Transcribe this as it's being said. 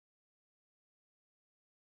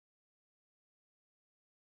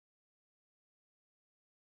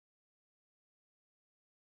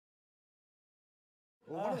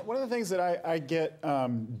One of the things that I get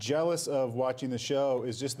jealous of watching the show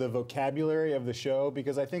is just the vocabulary of the show,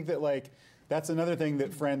 because I think that like that's another thing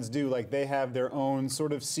that Friends do. Like they have their own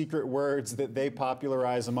sort of secret words that they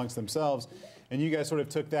popularize amongst themselves, and you guys sort of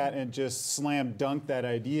took that and just slam dunked that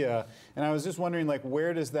idea. And I was just wondering, like,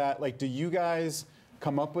 where does that, like, do you guys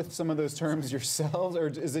come up with some of those terms yourselves, or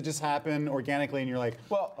does it just happen organically and you're like,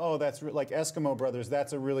 well, oh, that's like Eskimo Brothers,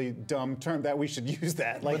 that's a really dumb term, that we should use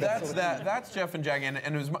that. Like, but that's Jeff and Jackie,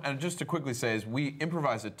 and just to quickly say is we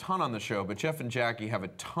improvise a ton on the show, but Jeff and Jackie have a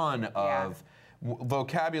ton of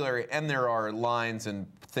vocabulary, and there are lines and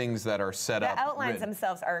things that are set up. The outlines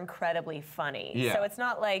themselves are incredibly funny. Yeah. So it's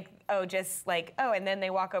not like, oh, just like, oh, and then they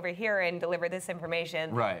walk over here and deliver this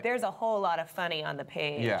information. Right. There's a whole lot of funny on the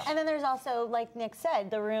page. Yeah. And then there's also, like Nick said,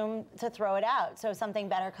 the room to throw it out. So if something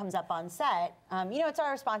better comes up on set, you know, it's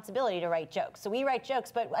our responsibility to write jokes. So we write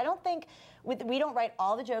jokes, but I don't think, we don't write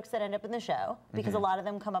all the jokes that end up in the show, because a lot of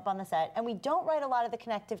them come up on the set, and we don't write a lot of the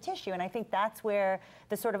connective tissue, and I think that's where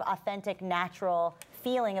the sort of authentic, natural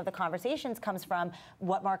feeling of the conversations comes from.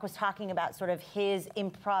 What Mark was talking about, sort of his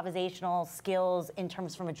improvisational skills in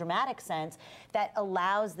terms from a dramatic sense, that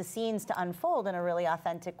allows the scenes to unfold in a really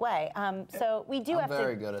authentic way. So we do have to... I'm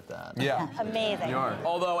very good at that. Yeah, amazing. You are.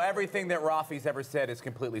 Although everything that Rafi's ever said is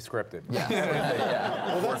completely scripted.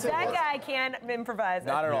 Yeah. well, that guy can't improvise.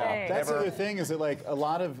 Not at all. That's the other thing, is that like a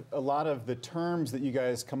lot of the terms that you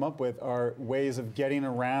guys come up with are ways of getting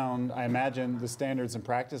around, I imagine, the standards and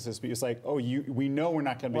practices. But it's like, oh, we know we're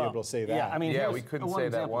not going to be able to say that. Yeah, I mean, we couldn't say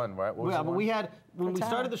that one, right? What was the but one? we had, when we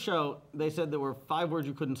started the show, they said there were 5 words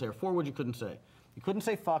you couldn't say, or 4 words you couldn't say. You couldn't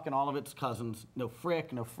say fuck and all of its cousins. No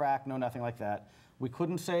frick, no frack, no nothing like that. We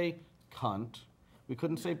couldn't say cunt. We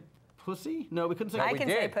couldn't say pussy? No, we couldn't say... I can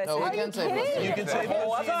say pussy. No, we can say pussy. You can say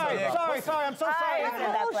Sorry, I'm so sorry. The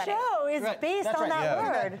whole show is based on that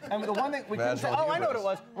word. And the one thing we couldn't say, I know what it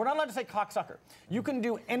was. We're not allowed to say cocksucker. You can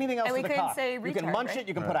do anything else with a cock. Say you can munch it,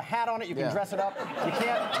 you can put a hat on it, you can dress it up. You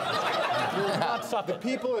can't... You're not suck. The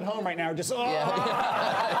people at home right now are just, oh!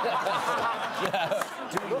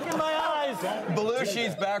 Dude, look in my eyes.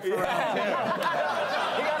 Belushi's back for round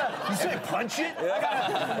 2. You say punch it?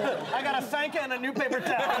 I got a Sanka and a new paper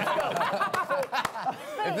towel. Let's go.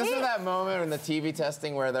 If this is that moment in the TV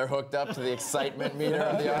testing where they're hooked up to the excitement meter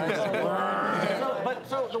of the audience.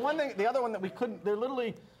 So the other one that we couldn't, they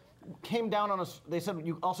literally came down on us. They said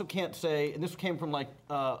you also can't say, and this came from like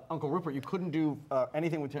Uncle Rupert, you couldn't do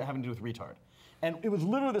anything having to do with retard. And it was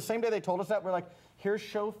literally the same day they told us that. We're like, here's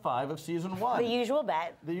show 5 of season 1. The usual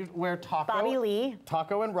bet. Where Taco, Bobby Lee,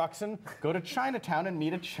 Taco and Ruxin go to Chinatown and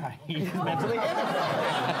meet a Chinese mentally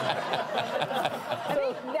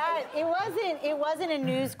it wasn't a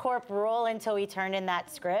News Corp rule until we turned in that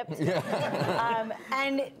script.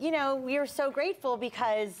 And you know, we were so grateful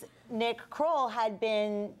because Nick Kroll had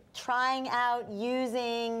been trying out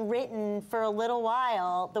using written for a little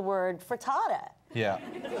while the word frittata. Yeah,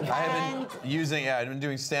 I have been using. Yeah, I've been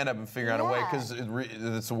doing stand-up and figuring out a way, because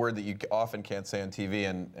it's a word that you often can't say on TV,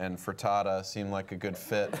 and frittata seemed like a good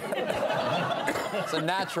fit. It's a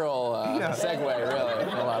natural segue, really, in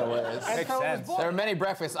a lot of ways. Makes sense. There are many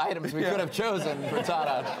breakfast items we could have chosen.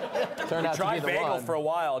 Frittata turned out to be the bagel one. for a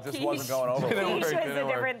while, it just wasn't going over. Quiche was a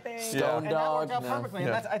different thing. And Stone that dog. worked out perfectly.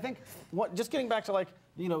 And that's, I think, just getting back to like,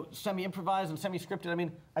 you know, semi-improvised and semi-scripted. I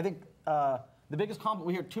mean, I think the biggest compliment,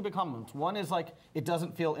 we hear 2 big compliments. One is like, it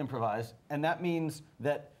doesn't feel improvised, and that means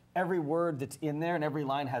that every word that's in there and every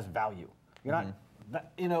line has value. You're not,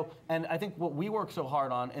 you know, and I think what we work so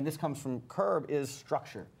hard on, and this comes from Curb, is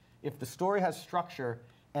structure. If the story has structure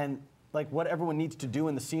and like what everyone needs to do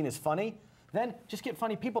in the scene is funny, then just get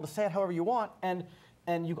funny people to say it however you want, and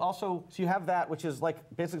you also, so you have that, which is like,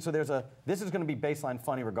 basically, so there's this is gonna be baseline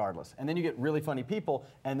funny regardless, and then you get really funny people,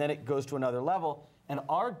 and then it goes to another level. And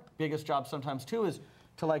our biggest job sometimes too is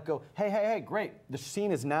to like go, hey, great, the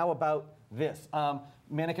scene is now about this.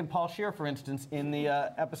 Mannequin Paul Scheer, for instance, in the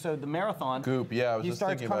episode The Marathon. Goop, yeah, I was he just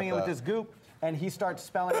starts thinking coming in about with this goop, and he starts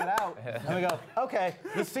spelling it out, and we go, okay,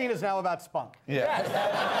 this scene is now about Spunk. Yeah.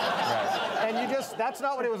 And you just, that's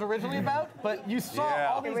not what it was originally about, but you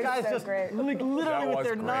saw all these guys just like, literally with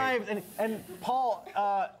their knives, and Paul,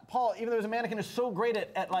 even though he's a mannequin, is so great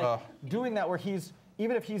at like doing that, where he's,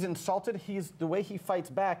 even if he's insulted, the way he fights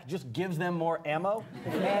back just gives them more ammo.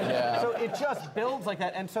 And so it just builds like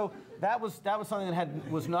that. And so that was something that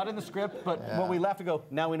was not in the script, but when we left to go,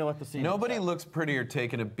 now we know what the scene is. Nobody looks prettier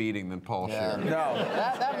taking a beating than Paul Scheer. No.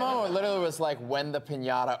 That moment literally was like when the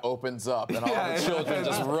piñata opens up and all the children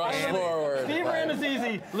just rush forward. Steve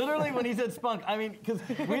Ramazzi, literally when he said Spunk, I mean, because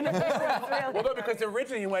we know. Well, no, because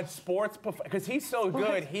originally he went sports, because he's so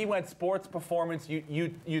good, he went sports performance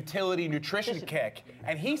utility nutrition kick.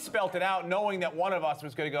 and he spelt it out knowing that one of us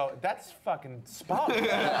was going to go, that's fucking Spunk. and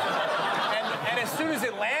as soon as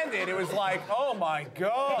it landed, it was like, oh my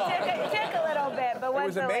God. It took a little bit, but once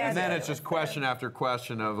was it amazing. And then landed, it's just question after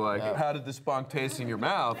question of like, how did the spunk taste in your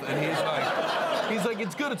mouth? And he's like,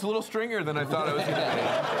 it's good. It's a little stringier than I thought it was going to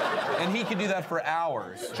be. And he could do that for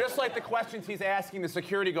hours. Just like the questions he's asking the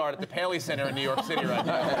security guard at the Paley Center in New York City right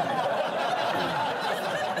now.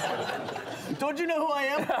 Don't you know who I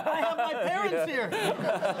am? I have my parents here.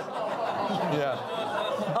 Yeah.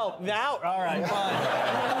 Oh, now? All right,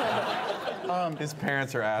 fine. His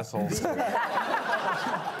parents are assholes.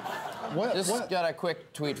 Just got a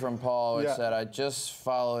quick tweet from Paul which said, I just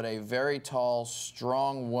followed a very tall,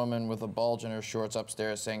 strong woman with a bulge in her shorts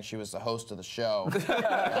upstairs saying she was the host of the show.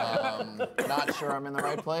 Not sure I'm in the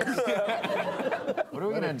right place. What are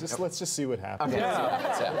we going to do? Let's just see what happens.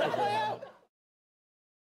 Okay.